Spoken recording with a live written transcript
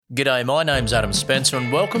G'day, my name's Adam Spencer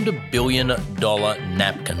and welcome to Billion Dollar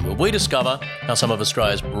Napkin, where we discover how some of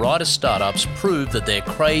Australia's brightest startups proved that their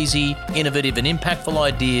crazy, innovative and impactful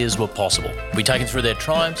ideas were possible. We take you through their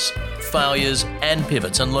triumphs, failures and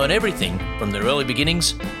pivots and learn everything from their early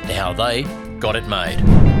beginnings to how they got it made.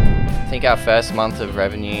 I think our first month of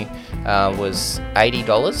revenue was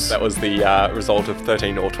 $80. That was the result of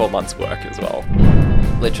 13 or 12 months work as well.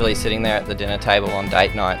 Literally sitting there at the dinner table on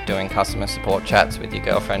date night doing customer support chats with your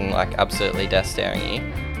girlfriend, like absolutely death staring at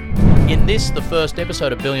you. In this, the first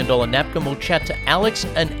episode of Billion Dollar Napkin, we'll chat to Alex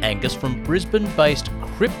and Angus from Brisbane-based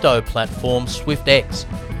crypto platform Swyftx.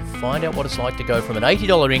 Find out what it's like to go from an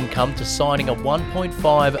 $80 income to signing a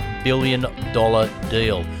 $1.5 billion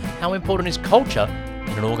deal. How important is culture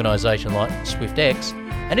in an organisation like Swyftx?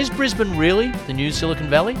 And is Brisbane really the new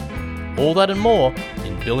Silicon Valley? All that and more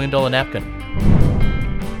in Billion Dollar Napkin.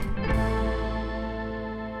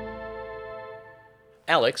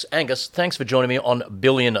 Alex, Angus, thanks for joining me on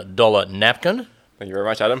Billion Dollar Napkin. Thank you very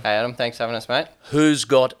much, Adam. Hey Adam, thanks for having us, mate. Who's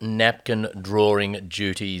got napkin drawing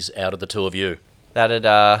duties out of the two of you?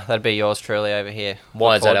 That'd be yours truly over here.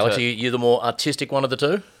 Why Look is that, forward Alex? to Are it. you the more artistic one of the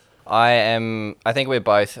two? I think we're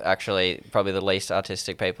both actually probably the least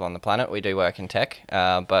artistic people on the planet. We do work in tech,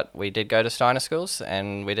 but we did go to Steiner schools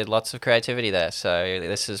and we did lots of creativity there. So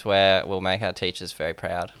this is where we'll make our teachers very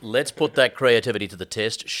proud. Let's put that creativity to the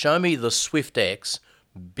test. Show me the Swyftx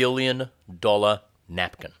 $1 billion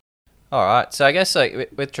napkin. All right. So I guess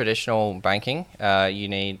with traditional banking, you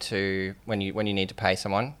need to when you need to pay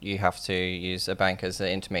someone, you have to use a bank as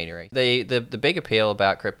the intermediary. The big appeal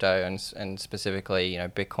about crypto and specifically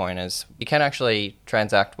Bitcoin is you can actually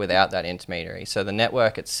transact without that intermediary. So the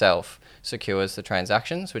network itself secures the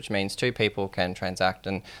transactions, which means two people can transact,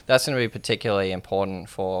 and that's going to be particularly important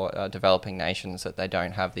for developing nations that they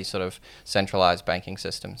don't have these sort of centralized banking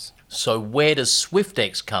systems. So where does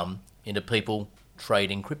Swyftx come into people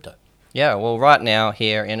trading crypto? Yeah, well, right now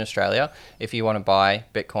here in Australia, if you want to buy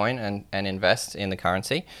Bitcoin and invest in the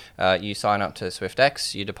currency, you sign up to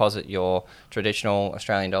Swyftx, you deposit your traditional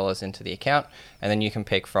Australian dollars into the account, and then you can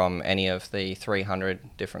pick from any of the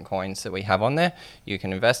 300 different coins that we have on there. You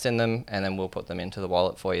can invest in them, and then we'll put them into the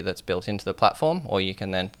wallet for you that's built into the platform, or you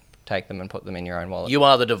can then take them and put them in your own wallet. You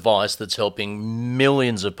are the device that's helping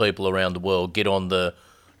millions of people around the world get on the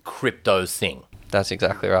crypto thing. That's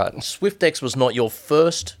exactly right. Swyftx was not your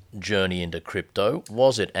first journey into crypto,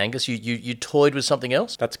 was it, Angus? You toyed with something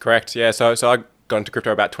else? That's correct, yeah. So I got into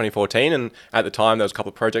crypto about 2014, and at the time there was a couple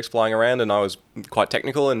of projects flying around, and I was quite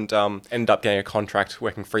technical and ended up getting a contract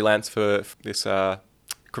working freelance for this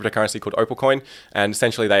cryptocurrency called Opalcoin, and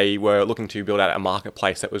essentially they were looking to build out a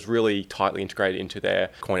marketplace that was really tightly integrated into their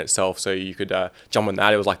coin itself. So you could jump on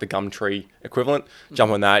that. It was like the Gumtree equivalent. Jump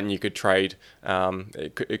on that and you could trade.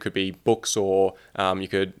 It could be books, or you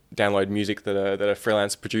could download music that a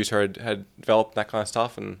freelance producer had developed, that kind of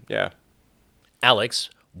stuff. And yeah. Alex,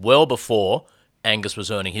 well before Angus was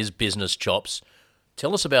earning his business chops,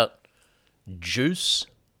 tell us about Juice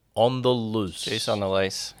on the Loose. Juice on the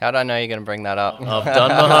Loose. How did I know you're going to bring that up? I've done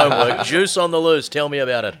my homework. Juice on the Loose. Tell me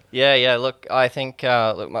about it. Yeah. Look, I think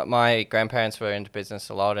my grandparents were into business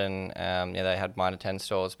a lot, and they had 10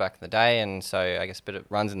 stores back in the day, and so I guess it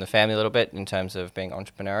runs in the family a little bit in terms of being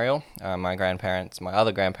entrepreneurial. My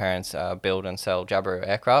other grandparents build and sell Jabiru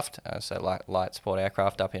aircraft, so light sport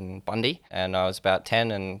aircraft up in Bundy, and I was about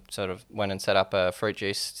 10 and sort of went and set up a fruit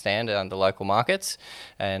juice stand at the local markets,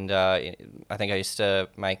 and I think I used to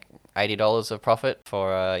make $80 of profit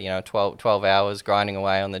for 12 hours grinding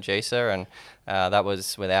away on the juicer, and that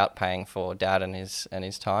was without paying for Dad and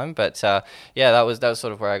his time. But that was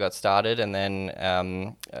sort of where I got started, and then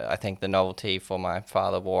I think the novelty for my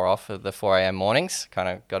father wore off of the 4 a.m. mornings. Kind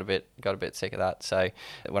of got a bit sick of that. So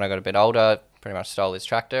when I got a bit older, pretty much stole his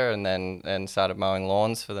tractor and started mowing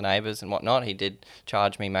lawns for the neighbours and whatnot. He did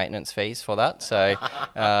charge me maintenance fees for that, so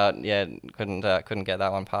couldn't get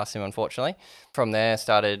that one past him, unfortunately. From there,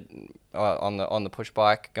 started on the push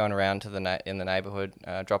bike, going around to in the neighbourhood,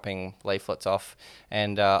 dropping leaflets off,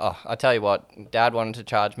 and I tell you what, Dad wanted to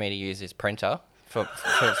charge me to use his printer for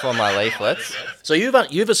my leaflets. So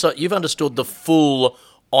you've understood the full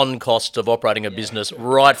on costs of operating a business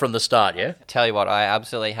right from the start, yeah? Tell you what, I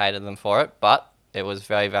absolutely hated them for it, but it was a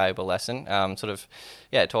very valuable lesson.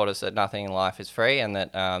 It taught us that nothing in life is free, and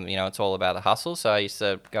that it's all about the hustle. So I used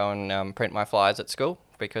to go and print my flyers at school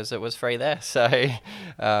because it was free there. So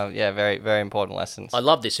very, very important lessons. I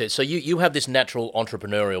love this. So you have this natural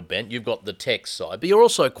entrepreneurial bent. You've got the tech side, but you're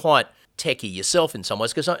also quite techie yourself in some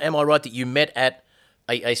ways. Because am I right that you met at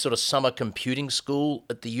a sort of summer computing school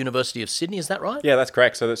at the University of Sydney. Is that right? Yeah, that's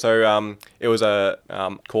correct. So it was a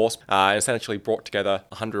course and essentially brought together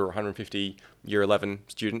 100 or 150 Year 11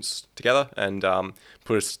 students together and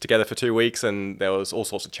put us together for 2 weeks. And there was all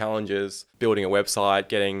sorts of challenges, building a website,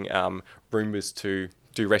 getting Roombas to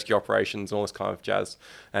do rescue operations and all this kind of jazz.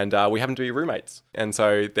 And we happened to be roommates. And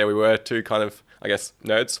so there we were, two kind of, I guess,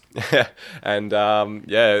 nerds. And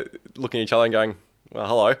looking at each other and going, well,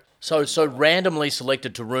 hello. So randomly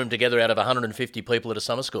selected to room together out of 150 people at a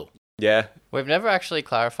summer school. Yeah. We've never actually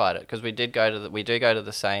clarified it because we do go to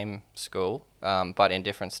the same school, but in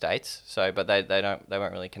different states. So, but they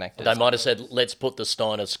weren't really connected. They might have said, "Let's put the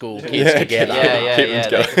Steiner school kids together." Yeah.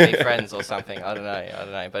 They could be friends or something. I don't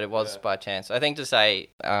know. But it was by chance. I think to say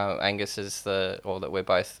Angus is that we're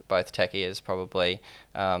both techie is probably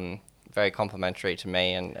very complimentary to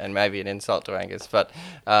me and maybe an insult to Angus, but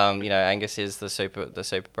Angus is the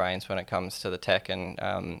super brains when it comes to the tech, and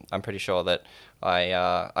I'm pretty sure that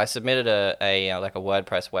I submitted a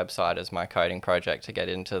WordPress website as my coding project to get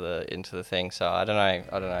into the thing. So I don't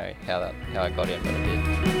know how I got in, but I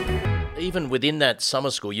did. Even within that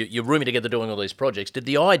summer school, you're rooming together doing all these projects. Did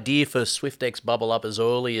the idea for Swyftx bubble up as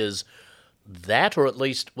early as that, or at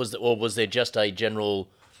least was there just a general,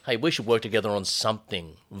 hey, we should work together on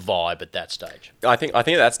something vibe at that stage? I think at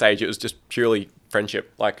that stage it was just purely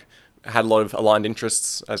friendship. Like, had a lot of aligned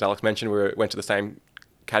interests, as Alex mentioned. We went to the same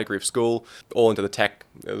category of school, all into the tech.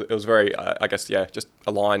 It was very, just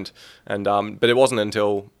aligned. And but it wasn't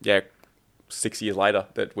until 6 years later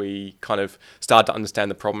that we kind of started to understand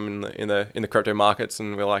the problem in the crypto markets,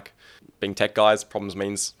 and we're like, being tech guys, problems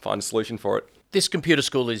means find a solution for it. This computer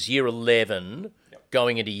school is year 11,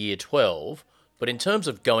 going into year 12. But in terms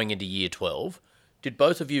of going into year 12, did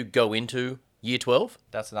both of you go into year 12?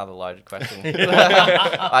 That's another loaded question.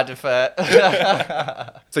 I defer.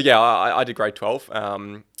 So yeah, I did grade 12,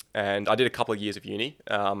 and I did a couple of years of uni.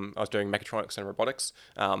 I was doing mechatronics and robotics.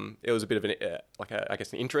 It was a bit of an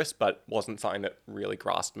interest, but wasn't something that really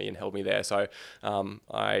grasped me and held me there. So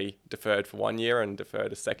I deferred for 1 year and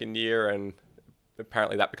deferred a second year, and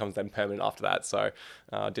apparently that becomes then permanent after that. So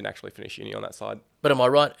I didn't actually finish uni on that side. But am I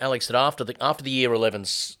right, Alex, that after the year 11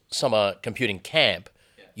 summer computing camp,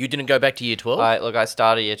 you didn't go back to year 12? I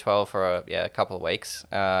started year 12 for a couple of weeks,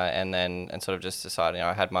 and sort of just decided,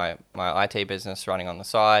 I had my IT business running on the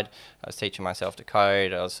side. I was teaching myself to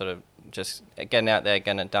code. I was sort of just getting out there,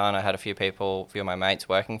 getting it done. I had a few of my mates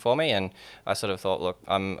working for me, and I sort of thought, look,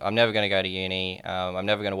 I'm never going to go to uni. I'm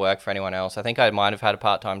never going to work for anyone else. I think I might have had a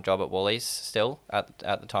part-time job at Woolies still at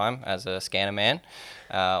the time as a scanner man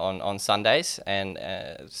on Sundays,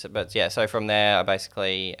 so from there I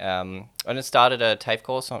basically I just started a TAFE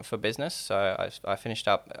course for business. So I finished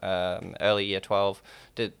up early year 12,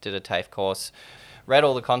 did a TAFE course. Read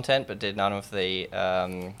all the content, but did none of the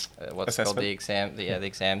what's called the exam, the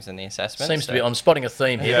exams and the assessments. Seems to be. I'm spotting a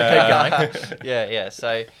theme here. But keep going. Yeah.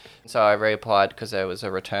 So I reapplied because there was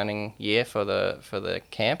a returning year for the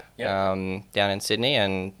camp down in Sydney,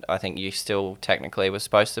 and I think you still technically were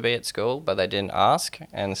supposed to be at school, but they didn't ask,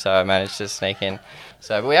 and so I managed to sneak in.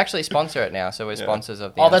 So but we actually sponsor it now, so we're sponsors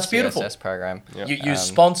of the that's beautiful. program. Yep. You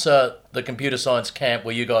sponsor the computer science camp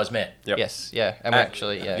where you guys met. Yep. Yes, and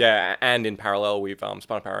actually and in parallel we've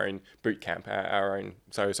spun up our own boot camp, our own.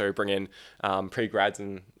 So we bring in pre-grads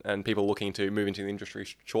and people looking to move into the industry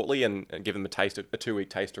shortly, and give them a 2-week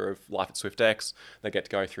taster of life at Swyftx. They get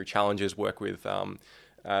to go through challenges, work with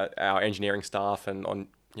our engineering staff, and on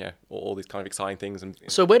all these kind of exciting things. And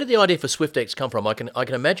so where did the idea for Swyftx come from? I can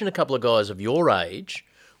imagine a couple of guys of your age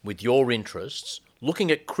with your interests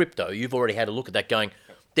looking at crypto. You've already had a look at that, going,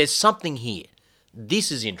 there's something here.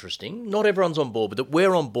 This is interesting. Not everyone's on board with it.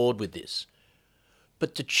 We're on board with this.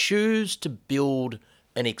 But to choose to build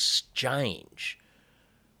an exchange,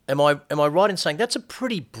 am I right in saying that's a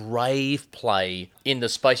pretty brave play in the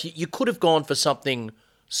space? You could have gone for something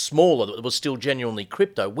smaller that was still genuinely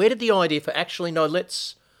crypto. Where did the idea for actually, no,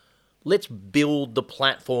 let's build the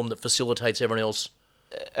platform that facilitates everyone else?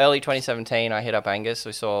 Early 2017, I hit up Angus.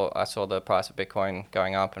 I saw the price of Bitcoin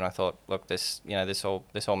going up, and I thought, look, this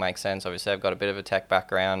all makes sense. Obviously, I've got a bit of a tech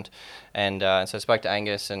background, and so I spoke to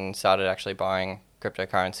Angus and started actually buying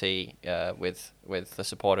cryptocurrency with the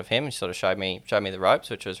support of him. He sort of showed me the ropes,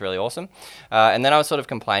 which was really awesome. And then I was sort of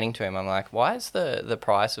complaining to him. I'm like, why is the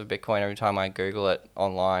price of Bitcoin every time I Google it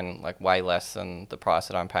online like way less than the price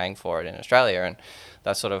that I'm paying for it in Australia? And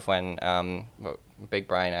that's sort of when big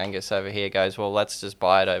brain Angus over here goes, well, let's just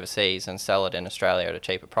buy it overseas and sell it in Australia at a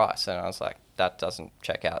cheaper price. And I was like, that doesn't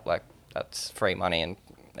check out. Like, that's free money, and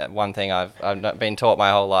one thing I've not been taught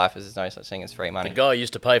my whole life is there's no such thing as free money. The guy who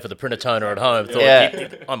used to pay for the printer toner at home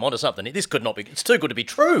thought, I'm onto something. This could not be. It's too good to be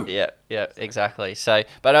true. Yeah, exactly. So,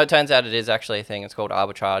 but it turns out it is actually a thing. It's called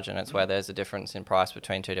arbitrage, and it's where there's a difference in price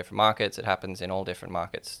between two different markets. It happens in all different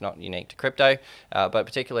markets. It's not unique to crypto, but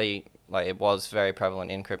particularly like it was very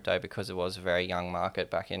prevalent in crypto because it was a very young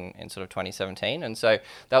market back in sort of 2017. And so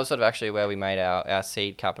that was sort of actually where we made our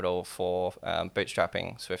seed capital for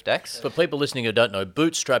bootstrapping Swyftx. For people listening who don't know,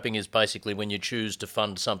 bootstrapping is basically when you choose to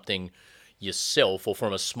fund something yourself or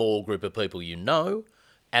from a small group of people you know,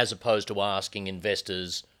 as opposed to asking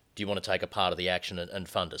investors, do you want to take a part of the action and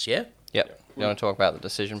fund us, yeah? Yep. You want to talk about the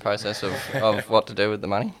decision process of what to do with the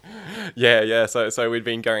money? Yeah. So we'd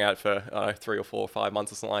been going at it for 3 or 4 or 5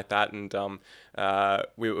 months or something like that, and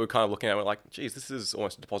we were kind of looking at it, we're like, geez, this is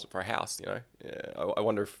almost a deposit for a house, you know? Yeah, I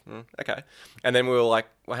wonder if, okay. And then we were like,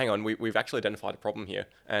 well, hang on, we've actually identified a problem here.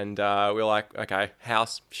 And we were like, okay,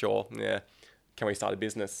 house, sure, yeah. Can we start a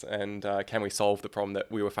business, and can we solve the problem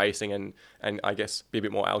that we were facing, and I guess be a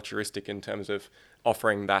bit more altruistic in terms of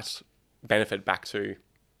offering that benefit back to,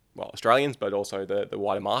 well, Australians, but also the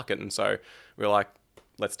wider market. And so we were like,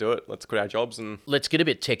 let's do it. Let's quit our jobs. And let's get a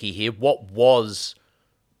bit techie here. What was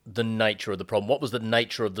the nature of the problem? What was the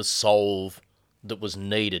nature of the solve that was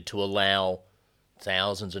needed to allow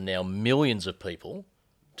thousands and now millions of people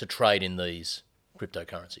to trade in these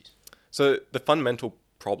cryptocurrencies? So the fundamental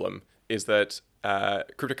problem is that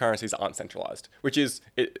cryptocurrencies aren't centralized, which is,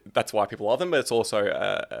 that's why people love them, but it's also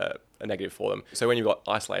a negative for them. So when you've got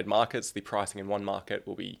isolated markets, the pricing in one market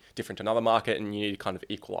will be different to another market, and you need to kind of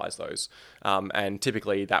equalize those. And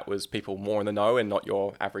typically that was people more in the know and not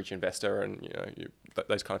your average investor and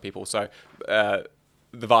those kind of people. So the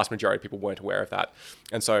vast majority of people weren't aware of that.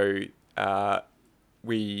 And so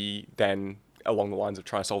we then, along the lines of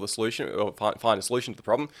trying to solve the solution or find a solution to the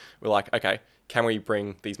problem, we're like, okay, can we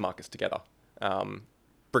bring these markets together?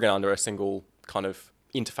 Bring it under a single kind of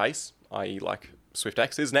interface, i.e. like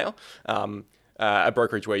Swyftx is now, a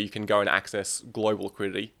brokerage where you can go and access global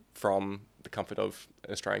liquidity from the comfort of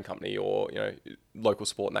an Australian company or local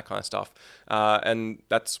support and that kind of stuff, and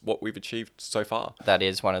that's what we've achieved so far. That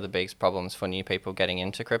is one of the biggest problems for new people getting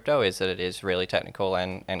into crypto, is that it is really technical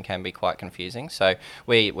and can be quite confusing. So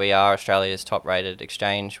we are Australia's top rated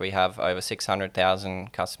exchange. We have over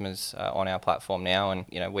 600,000 customers on our platform now, and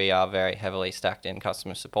we are very heavily stacked in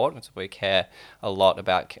customer support. So we care a lot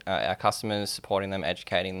about our customers, supporting them,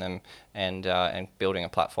 educating them, and building a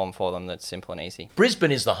platform for them that's simple and easy.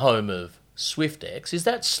 Brisbane is the home of Swyftx. Is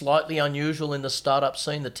that slightly unusual in the startup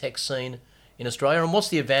scene, the tech scene in Australia? And what's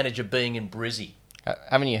the advantage of being in Brizzy?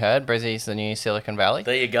 Haven't you heard? Brizzy's the new Silicon Valley.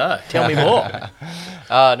 There you go. Tell me more.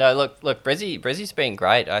 No, look, Brizzy's been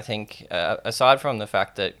great. I think aside from the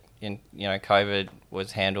fact that COVID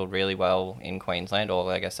was handled really well in Queensland,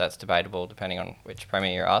 or I guess that's debatable depending on which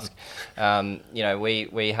premier you ask.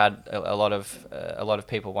 We had a lot of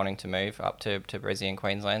people wanting to move up to Brizzy in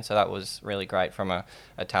Queensland, so that was really great from a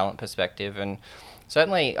talent perspective, and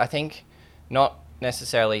certainly I think not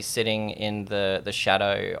necessarily sitting in the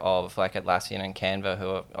shadow of like Atlassian and Canva,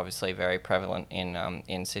 who are obviously very prevalent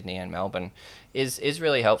in Sydney and Melbourne, is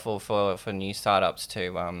really helpful for new startups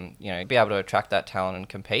to be able to attract that talent and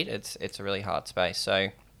compete. It's a really hard space. So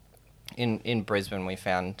in Brisbane we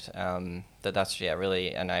found that's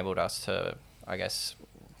really enabled us to, I guess,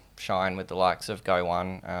 shine with the likes of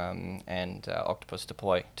Go1 and Octopus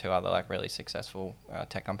Deploy, two other like really successful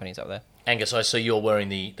tech companies up there. Angus, I see you're wearing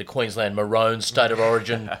the Queensland Maroon State of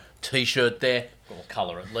Origin T-shirt there, or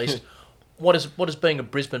colour at least. What does being a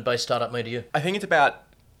Brisbane-based startup mean to you? I think it's about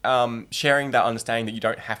sharing that understanding that you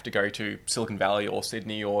don't have to go to Silicon Valley or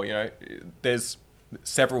Sydney, or there's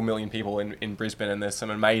several million people in Brisbane, and there's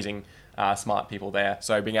some amazing smart people there.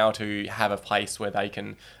 So being able to have a place where they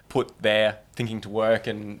can put their thinking to work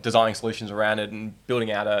and designing solutions around it and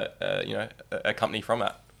building out a company from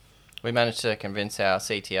it. We managed to convince our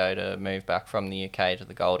CTO to move back from the UK to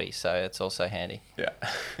the Goldie, so it's also handy. Yeah.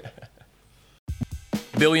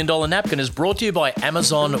 $1 Billion Napkin is brought to you by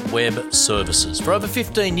Amazon Web Services. For over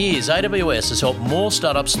 15 years, AWS has helped more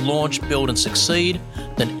startups launch, build and succeed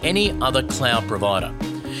than any other cloud provider.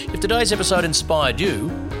 If today's episode inspired you,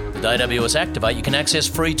 with AWS Activate you can access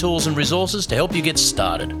free tools and resources to help you get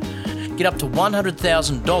started. Get up to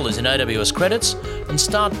 $100,000 in AWS credits and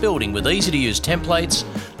start building with easy-to-use templates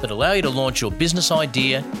that allow you to launch your business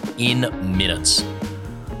idea in minutes.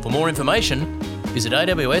 For more information, visit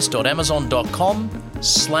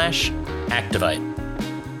aws.amazon.com/activate.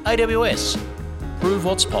 AWS, prove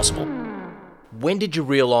what's possible. When did you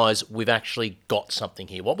realise we've actually got something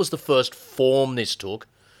here? What was the first form this took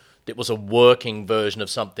that was a working version of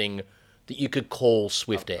something that you could call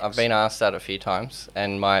Swyftx? I've been asked that a few times,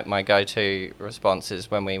 and my go-to response is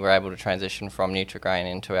when we were able to transition from Nutrigrain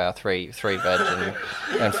into our three veg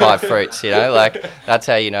and 5 fruits. Like that's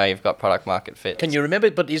how you know you've got product market fit. Can you remember?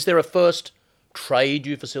 But is there a first trade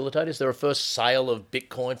you facilitate? Is there a first sale of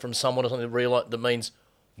Bitcoin from someone or something that means,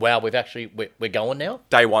 wow, we're going now?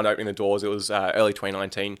 Day one opening the doors, it was early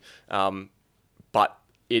 2019, but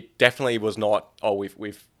it definitely was not. Oh,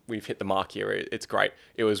 we've hit the mark here. It's great.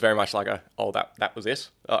 It was very much like that was it.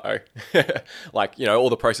 Like, all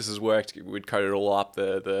the processes worked. We'd code it all up.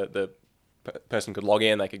 The person could log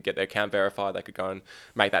in. They could get their account verified. They could go and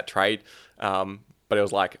make that trade. But it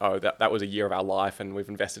was like, that was a year of our life, and we've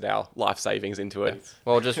invested our life savings into it.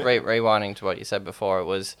 Well, just rewinding to what you said before, it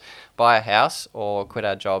was buy a house or quit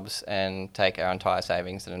our jobs and take our entire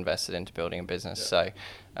savings and invest it into building a business. Yeah.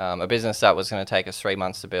 So a business that was going to take us 3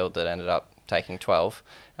 months to build that ended up taking 12.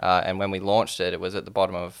 And when we launched it, it was at the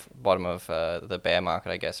bottom of the bear market,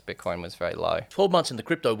 I guess. Bitcoin was very low. 12 months in the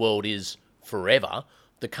crypto world is forever.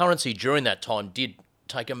 The currency during that time did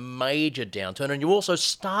take a major downturn, and you also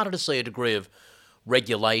started to see a degree of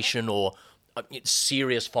regulation or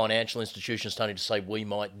serious financial institutions starting to say we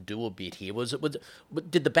might do a bit here.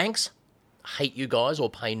 Did the banks hate you guys or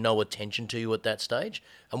pay no attention to you at that stage?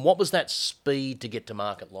 And what was that speed to get to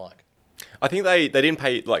market like? I think they didn't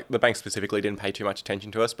pay, like the bank specifically didn't pay too much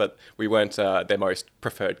attention to us, but we weren't their most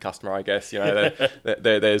preferred customer, I guess.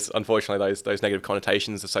 There's unfortunately those negative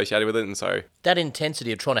connotations associated with it, and so that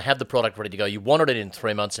intensity of trying to have the product ready to go, you wanted it in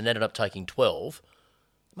 3 months and ended up taking 12.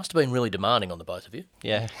 Must have been really demanding on the both of you.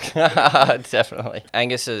 Yeah, definitely.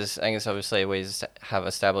 Angus obviously we have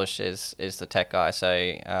established is the tech guy. So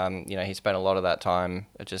he spent a lot of that time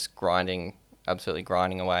just absolutely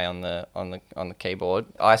grinding away on the keyboard.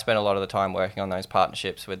 I spent a lot of the time working on those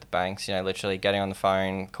partnerships with the banks. Literally getting on the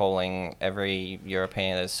phone, calling every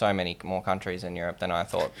European. There's so many more countries in Europe than I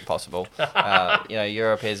thought possible.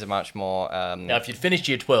 Europe is a much more. Now, if you'd finished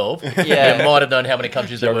year 12, you might have known how many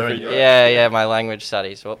countries there were in Europe. Yeah, my language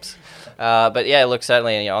studies. Whoops. But yeah, look,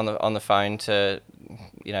 certainly on the phone to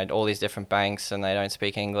all these different banks, and they don't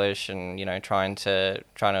speak English, and trying to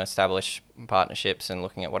establish partnerships and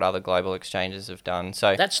looking at what other global exchanges have done.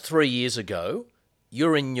 So that's 3 years ago.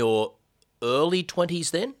 You're in your early 20s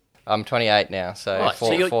then? I'm 28 now, so right.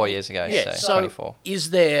 4 years ago. Yeah, so 24. Is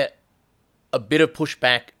there a bit of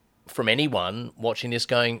pushback from anyone watching this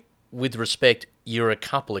going, with respect, you're a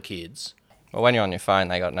couple of kids? Well, when you're on your phone,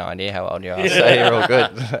 they got no idea how old you are, so you're all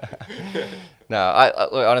good. No,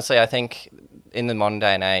 look, honestly, I think in the modern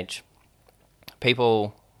day and age,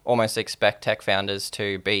 people almost expect tech founders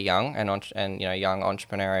to be young and young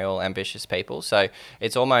entrepreneurial ambitious people. So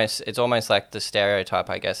it's almost like the stereotype,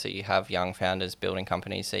 I guess, that you have young founders building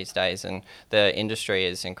companies these days, and the industry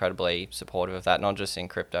is incredibly supportive of that, not just in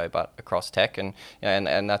crypto but across tech, and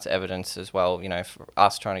that's evidence as well. For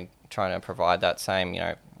us trying to provide that same,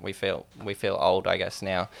 we feel old, I guess,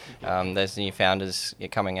 now. There's new founders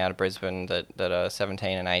coming out of Brisbane that are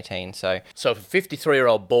 17 and 18. So if a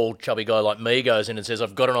 53-year-old bald chubby guy like me goes in and says,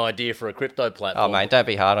 I've got an idea for a crypto platform. Oh, mate, don't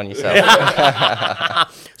be hard on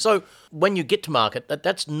yourself. So when you get to market,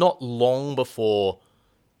 that's not long before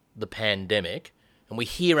the pandemic. And we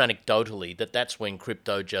hear anecdotally that that's when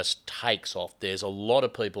crypto just takes off. There's a lot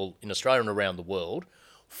of people in Australia and around the world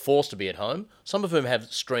forced to be at home, some of whom have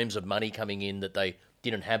streams of money coming in that they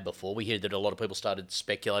didn't have before. We hear that a lot of people started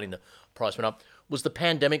speculating, the price went up. Was the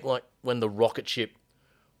pandemic like when the rocket ship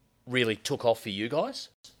really took off for you guys?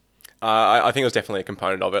 I think it was definitely a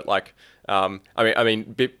component of it. Like,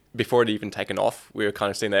 before it even taken off, we were kind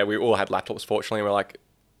of sitting there. We all had laptops, fortunately, and we're like,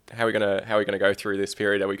 how are we gonna go through this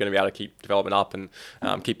period? Are we going to be able to keep development up and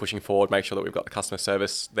keep pushing forward, make sure that we've got the customer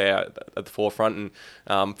service there at the forefront?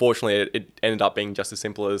 And fortunately, it ended up being just as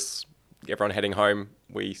simple as everyone heading home.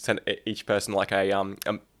 We sent each person like a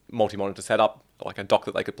multi-monitor setup, like a dock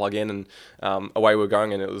that they could plug in, and away we were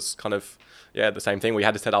going. And it was kind of the same thing. We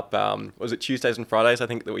had to set up was it Tuesdays and Fridays? I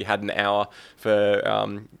think that we had an hour for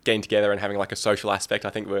getting together and having like a social aspect. I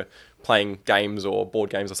think we're playing games or board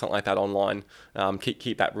games or something like that online.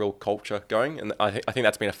 Keep that real culture going, and I think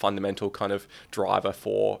that's been a fundamental kind of driver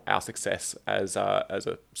for our success as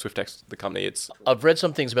a Swyftx, the company. I've read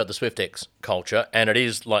some things about the Swyftx culture, and it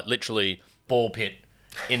is like literally ball pit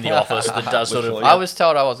in the office that does sort of. I was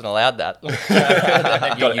told I wasn't allowed that.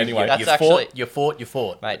 You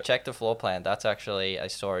fought. Mate, check the floor plan. That's actually a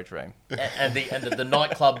storage room. And the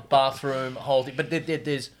nightclub bathroom whole thing. But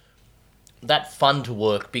there's that fun to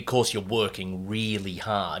work because you're working really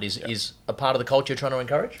hard is a part of the culture you're trying to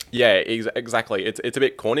encourage? Yeah, exactly. It's a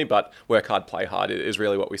bit corny, but work hard, play hard is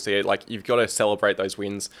really what we see. Like, you've got to celebrate those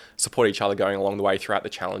wins, support each other going along the way throughout the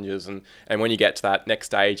challenges, and when you get to that next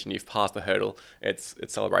stage and you've passed the hurdle, it's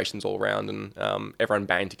celebrations all around, and everyone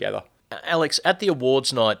band together. Alex, at the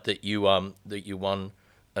awards night that you won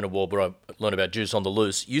an award where I learned about Juice on the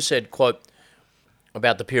Loose, you said, quote,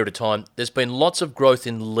 about the period of time, there's been lots of growth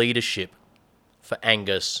in leadership for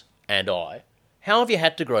Angus and I. How have you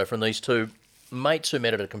had to grow from these two mates who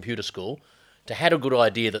met at a computer school to had a good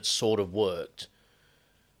idea that sort of worked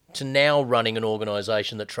to now running an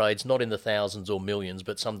organisation that trades not in the thousands or millions,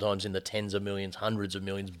 but sometimes in the tens of millions, hundreds of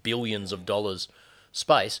millions, billions of dollars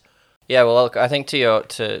space? Yeah, well, look, I think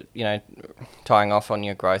tying off on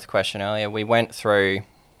your growth question earlier, we went through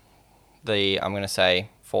I'm going to say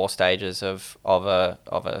 4 stages of a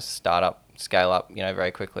startup scale up,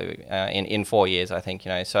 very quickly in 4 years, I think,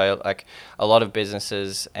 so like a lot of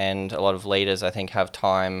businesses and a lot of leaders, I think, have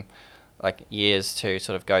time, like years, to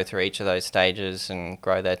sort of go through each of those stages and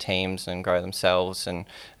grow their teams and grow themselves and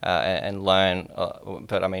learn.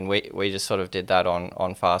 But I mean, we just sort of did that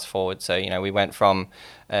on fast forward. So, we went from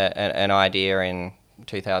an idea in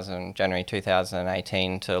January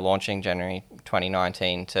 2018 to launching January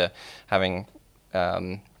 2019 to having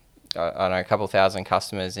I don't know, a couple thousand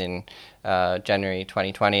customers in January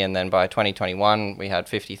 2020, and then by 2021 we had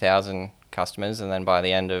 50,000 customers, and then by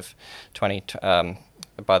the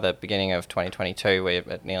beginning of 2022 we're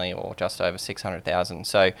at nearly or just over 600,000.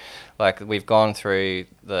 So, like, we've gone through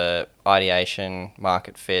the ideation,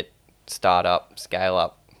 market fit, startup, scale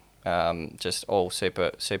up, just all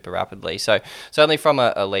super rapidly. So certainly from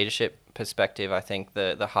a leadership perspective, I think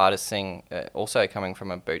the hardest thing, also coming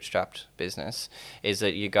from a bootstrapped business, is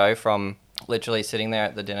that you go from literally sitting there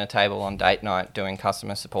at the dinner table on date night doing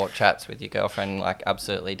customer support chats with your girlfriend, like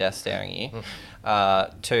absolutely death staring you,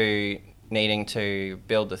 to needing to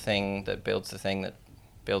build the thing that builds the thing that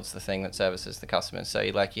builds the thing that services the customers. So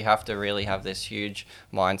you have to really have this huge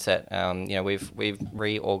mindset. We've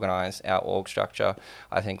reorganized our org structure,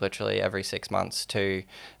 I think, literally every 6 months to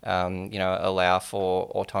allow for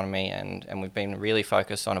autonomy, and we've been really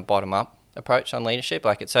focused on a bottom up approach on leadership.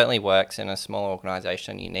 Like, it certainly works in a small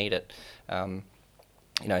organization, you need it.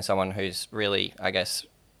 Someone who's really, I guess,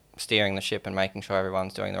 steering the ship and making sure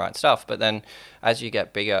everyone's doing the right stuff. But then as you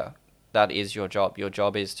get bigger, that is your job. Your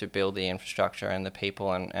job is to build the infrastructure and the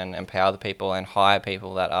people and empower the people and hire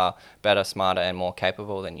people that are better, smarter, and more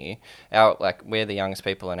capable than you. We're the youngest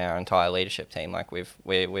people in our entire leadership team. Like,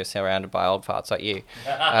 we're surrounded by old farts like you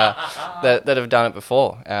that have done it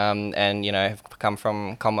before, and have come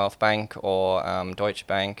from Commonwealth Bank or Deutsche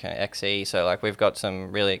Bank, XE. So, like, we've got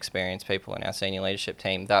some really experienced people in our senior leadership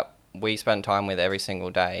team that we spend time with every single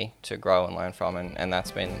day to grow and learn from, and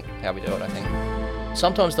that's been how we do it, I think.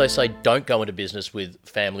 Sometimes they say don't go into business with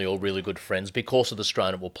family or really good friends because of the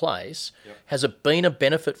strain it will place. Yep. Has it been a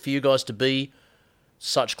benefit for you guys to be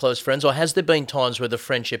such close friends, or has there been times where the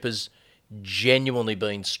friendship has genuinely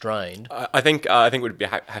been strained? I think we'd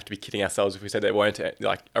have to be kidding ourselves if we said there weren't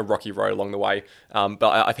like a rocky road along the way. But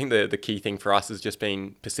I think the key thing for us is just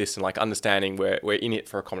being persistent, like understanding we're in it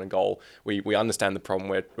for a common goal. We understand the problem.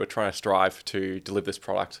 We're trying to strive to deliver this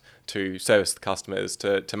product, to service the customers,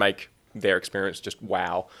 to make their experience just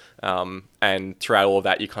wow. And throughout all of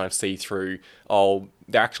that, you kind of see through,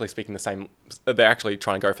 they're actually speaking the same, they're actually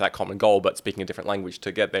trying to go for that common goal, but speaking a different language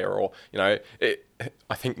to get there. Or, I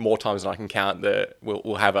think more times than I can count,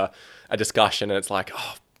 we'll have a discussion and it's like,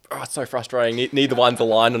 it's so frustrating. Neither one's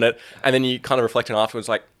aligned on it. And then you kind of reflect on afterwards,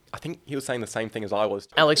 like, I think he was saying the same thing as I was.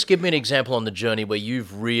 Alex, give me an example on the journey where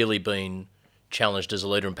you've really been challenged as a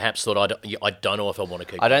leader and perhaps thought, I don't know if I want to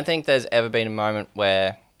keep going. I don't think there's ever been a moment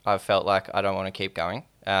where I've felt like I don't want to keep going.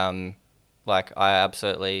 Like, I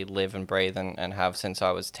absolutely live and breathe and have since I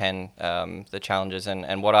was 10, the challenges.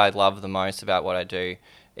 And what I love the most about what I do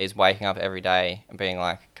is waking up every day and being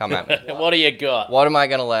like, come at me. What do you got? What am I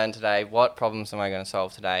going to learn today? What problems am I going to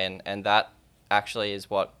solve today? And that actually is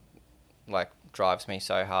what, like, drives me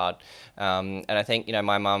so hard. And I think,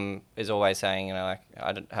 my mum is always saying, I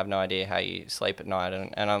have no idea how you sleep at night.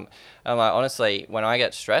 And I'm like, honestly, when I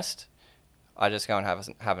get stressed, I just go and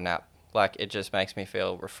have a nap. Like, it just makes me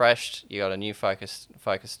feel refreshed. You got a new focused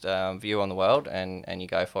view on the world, and you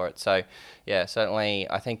go for it. So, yeah, certainly,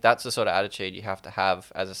 I think that's the sort of attitude you have to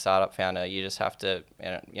have as a startup founder. You just have to,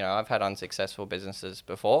 I've had unsuccessful businesses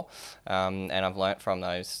before, and I've learnt from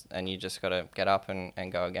those. And you just got to get up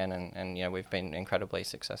and go again. And we've been incredibly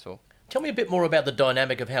successful. Tell me a bit more about the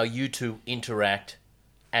dynamic of how you two interact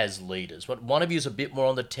as leaders? One of you is a bit more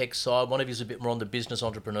on the tech side, one of you is a bit more on the business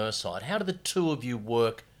entrepreneur side. How do the two of you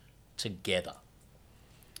work together?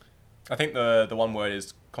 I think the one word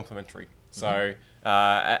is complementary. So,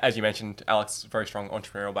 as you mentioned, Alex, very strong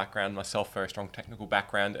entrepreneurial background, myself, very strong technical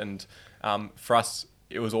background. And for us,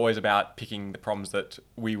 it was always about picking the problems that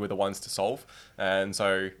we were the ones to solve. And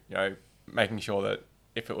so, making sure that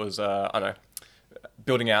if it was,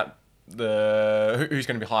 building out who's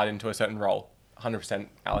going to be hired into a certain role, 100%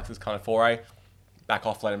 Alex's kind of foray. Back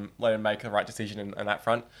off, let him make the right decision on that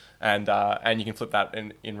front, and you can flip that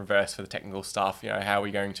in reverse for the technical stuff. How are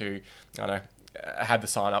we going to, have the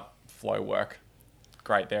sign up flow work?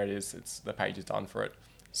 Great, there it is. The page is done for it.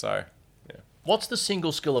 So, yeah. What's the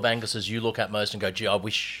single skill of Angus's you look at most and go, gee, I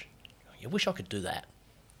wish I could do that?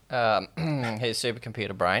 His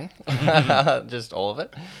supercomputer brain, just all of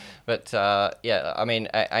it. But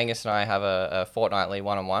Angus and I have a fortnightly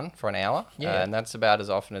one-on-one for an hour, and that's about as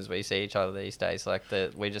often as we see each other these days.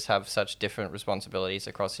 We just have such different responsibilities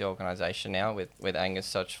across the organisation now, with Angus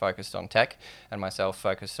such focused on tech and myself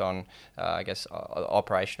focused on,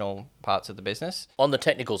 operational parts of the business. On the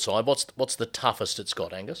technical side, what's the toughest it's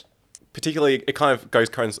got, Angus? Particularly, it kind of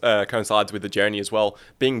coincides with the journey as well.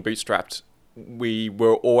 Being bootstrapped, we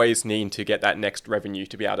were always needing to get that next revenue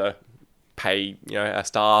to be able to pay our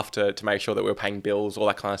staff, to make sure that we were paying bills, all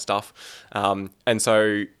that kind of stuff. And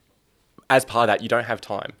so as part of that, you don't have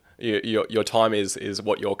time. Your time is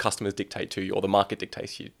what your customers dictate to you, or the market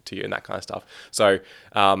dictates to you, and that kind of stuff. So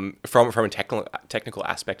from a technical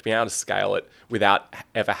aspect, being able to scale it without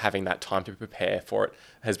ever having that time to prepare for it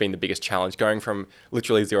has been the biggest challenge. Going from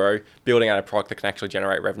literally zero, building out a product that can actually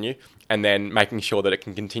generate revenue, and then making sure that it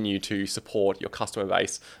can continue to support your customer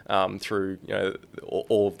base through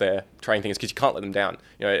all of their trading things, because you can't let them down.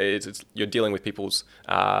 You're dealing with people's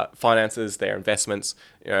finances, their investments.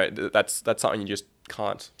 That's something you just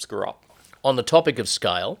can't screw up. On the topic of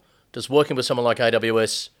scale, does working with someone like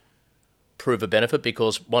AWS prove a benefit?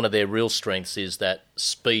 Because one of their real strengths is that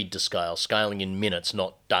speed to scale, scaling in minutes,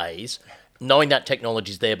 not days. Knowing that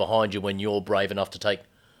technology's there behind you when you're brave enough to take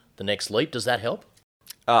the next leap, does that help?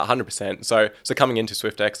 100%. So coming into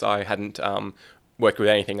Swyftx, I hadn't worked with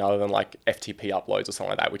anything other than like FTP uploads or something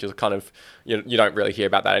like that, which is kind of, you don't really hear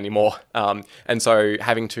about that anymore. And so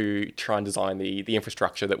having to try and design the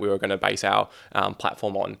infrastructure that we were going to base our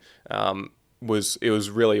platform on was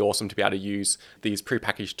really awesome to be able to use these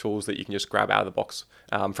prepackaged tools that you can just grab out of the box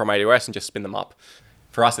from AWS and just spin them up.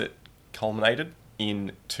 For us, it culminated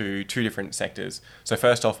into two different sectors. So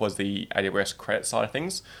first off was the AWS credit side of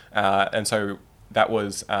things. And so that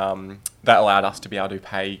was that allowed us to be able to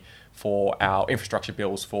pay for our infrastructure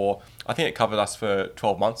bills for, I think it covered us for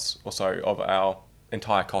 12 months or so of our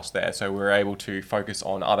entire cost there. So we were able to focus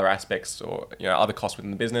on other aspects or other costs within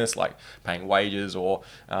the business, like paying wages or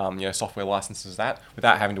software licenses,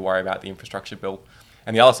 without having to worry about the infrastructure bill.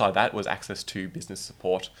 And the other side of that was access to business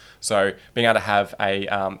support. So being able to have a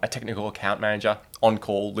technical account manager on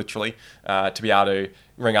call, literally, to be able to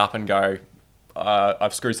ring up and go,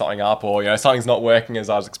 I've screwed something up, or something's not working as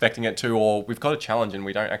I was expecting it to, or we've got a challenge and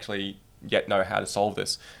we don't actually yet know how to solve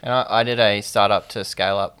this. And I did a startup to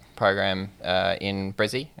scale up program in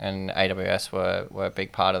Brizzy, and AWS were a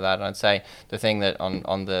big part of that. And I'd say the thing that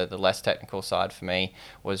on the less technical side for me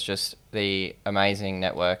was just the amazing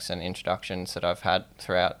networks and introductions that I've had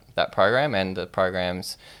throughout that program, and the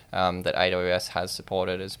programs that AWS has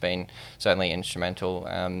supported has been certainly instrumental.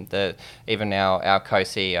 Even now, our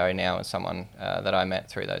co-CEO now is someone that I met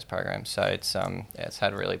through those programs. So it's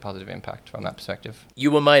had a really positive impact from that perspective.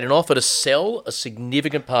 You were made an offer to sell a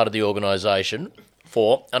significant part of the organisation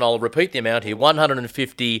for, and I'll repeat the amount here,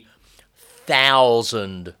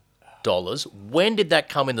 $150,000. When did that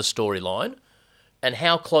come in the storyline? And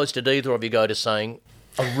how close did either of you go to saying,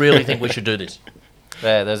 I really think we should do this?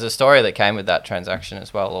 There's a story that came with that transaction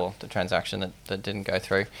as well, or the transaction that didn't go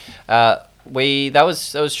through. That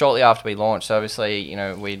was shortly after we launched. So obviously,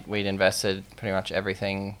 we'd invested pretty much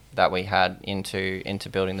everything that we had into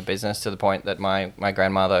building the business, to the point that my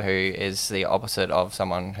grandmother, who is the opposite of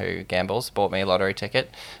someone who gambles, bought me a lottery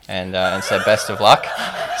ticket and said best of luck.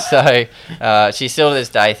 So she still to this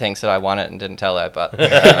day thinks that I won it and didn't tell her, but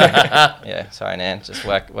yeah, sorry Nan, just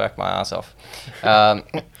work my ass off.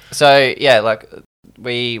 So yeah,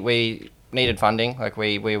 we needed funding.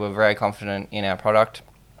 We were very confident in our product.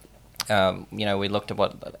 we looked at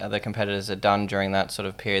what other competitors had done during that sort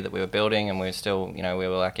of period that we were building, and we were still, we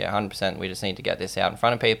were like, 100%, we just need to get this out in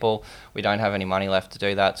front of people. We don't have any money left to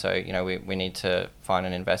do that, so, we need to find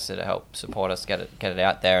an investor to help support us get it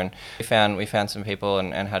out there. And we found some people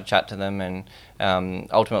and had a chat to them, and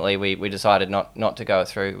ultimately we decided not to go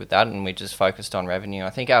through with that, and we just focused on revenue. I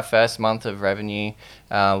think our first month of revenue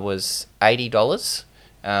was $80.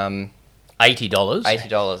 $80.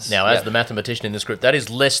 $80. Now, as the mathematician in this group, that is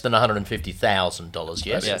less than $150,000.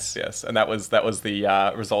 Yes. Yes. And that was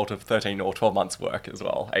the result of 13 or 12 months' work as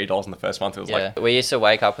well. $80 in the first month. It was we used to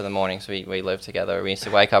wake up in the mornings. We lived together. We used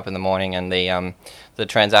to wake up in the morning, and the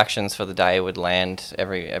transactions for the day would land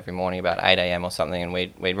every morning about 8 a.m. or something, and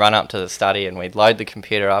we'd run up to the study and we'd load the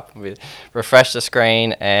computer up, we'd refresh the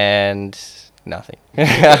screen, and nothing.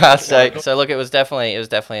 So look, it was definitely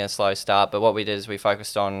a slow start, but what we did is we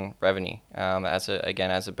focused on revenue as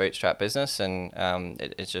a bootstrap business, and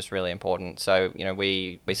it's just really important. So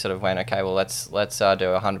we sort of went, okay, well let's do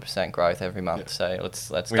 100% growth every month. So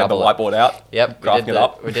let's we double had the whiteboard out. Yep, graphing it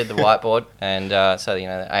up. We did the whiteboard, and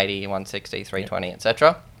 80, 160, 320,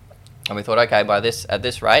 etc. And we thought, okay, at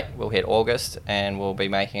this rate, we'll hit August and we'll be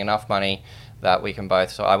making enough money that we can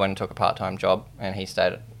both. So I went and took a part-time job, and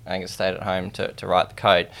Angus stayed at home to write the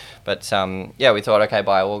code. But we thought, okay,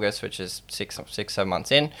 by August, which is 7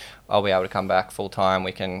 months in, I'll be able to come back full time.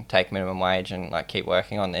 We can take minimum wage and keep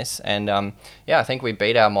working on this. And I think we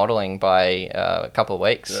beat our modeling by a couple of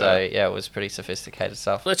weeks. Yeah. So it was pretty sophisticated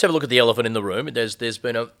stuff. Let's have a look at the elephant in the room. There's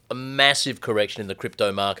been a massive correction in the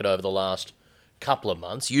crypto market over the last couple of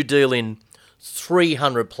months. You deal in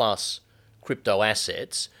 300 plus crypto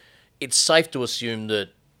assets. It's safe to assume that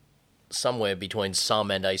somewhere between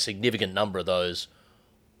some and a significant number of those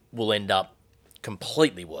will end up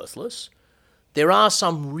completely worthless. There are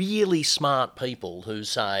some really smart people who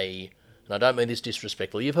say, and I don't mean this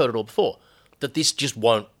disrespectfully, you've heard it all before, that this just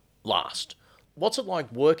won't last. What's it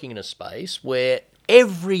like working in a space where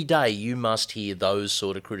every day you must hear those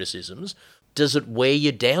sort of criticisms? Does it wear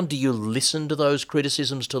you down? Do you listen to those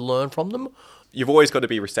criticisms to learn from them? You've always got to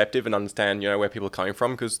be receptive and understand, where people are coming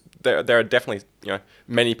from, because there are definitely,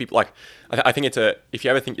 many people. Like, I think if you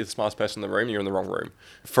ever think you're the smartest person in the room, you're in the wrong room.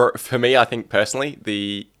 For me, I think personally,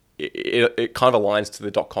 it kind of aligns to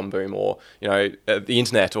the .com boom, or the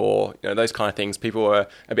internet, or those kind of things. People were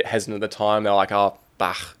a bit hesitant at the time. They're like, oh,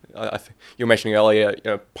 bah. You were mentioning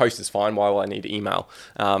earlier, post is fine. Why will I need email?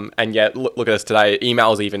 And yet, look at us today.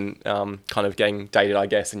 Email is even kind of getting dated, I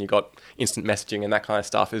guess. And you got instant messaging and that kind of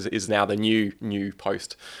stuff is now the new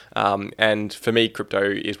post. And for me,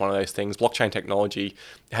 crypto is one of those things. Blockchain technology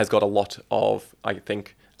has got a lot of, I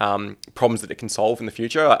think, problems that it can solve in the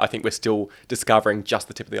future. I think we're still discovering just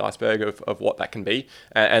the tip of the iceberg of what that can be.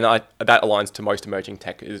 And that aligns to most emerging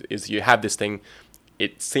tech. Is you have this thing.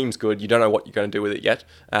 It seems good. You don't know what you're going to do with it yet.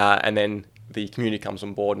 And then the community comes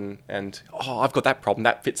on board and I've got that problem.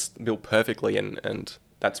 That fits the bill perfectly. And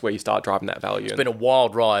that's where you start driving that value. It's been a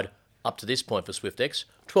wild ride up to this point for Swyftx.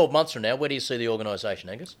 12 months from now, where do you see the organisation,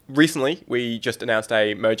 Angus? Recently, we just announced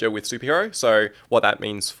a merger with Superhero. So what that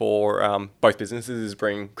means for both businesses is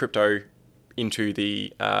bring crypto into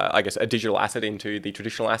the, a digital asset into the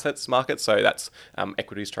traditional assets market. So that's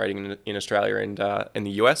equities trading in Australia and in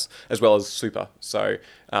the US, as well as super. So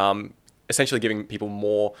essentially giving people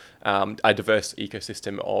more a diverse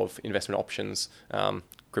ecosystem of investment options,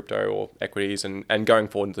 crypto or equities, and going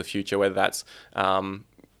forward into the future, whether that's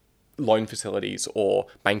loan facilities or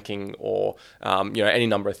banking or any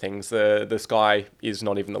number of things. The sky is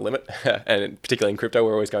not even the limit, and particularly in crypto,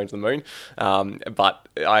 we're always going to the moon. But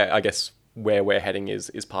I guess where we're heading is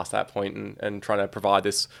past that point, and trying to provide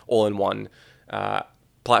this all-in-one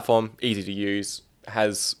platform, easy to use,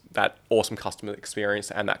 has that awesome customer experience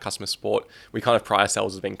and that customer support. We kind of pride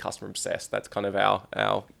ourselves as being customer obsessed. That's kind of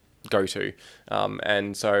our go-to.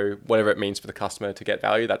 And so whatever it means for the customer to get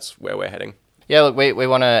value, that's where we're heading. Yeah, look, we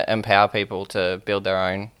want to empower people to build their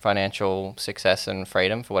own financial success and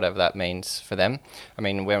freedom for whatever that means for them. I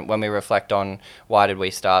mean, when we reflect on why did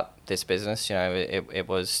we start this business, it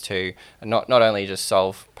was to not only just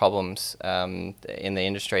solve problems in the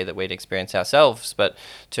industry that we'd experienced ourselves, but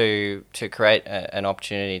to create an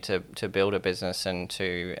opportunity to build a business and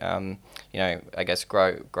to,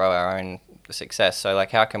 grow our own success. So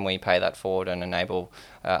how can we pay that forward and enable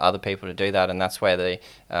other people to do that? And that's where the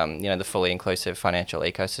fully inclusive financial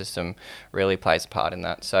ecosystem really plays a part in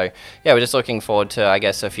that. So we're just looking forward to,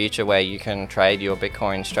 a future where you can trade your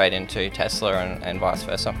Bitcoin straight into Tesla and vice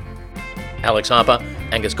versa. Alex Harper,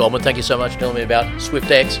 Angus Goldman, thank you so much for telling me about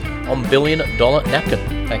Swyftx on $1 Billion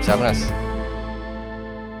Napkin. Thanks for having us.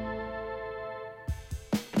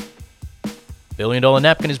 Billion Dollar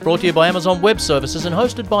Napkin is brought to you by Amazon Web Services and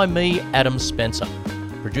hosted by me, Adam Spencer.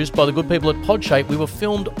 Produced by the good people at Podshape, we were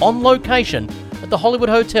filmed on location at the Hollywood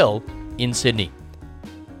Hotel in Sydney.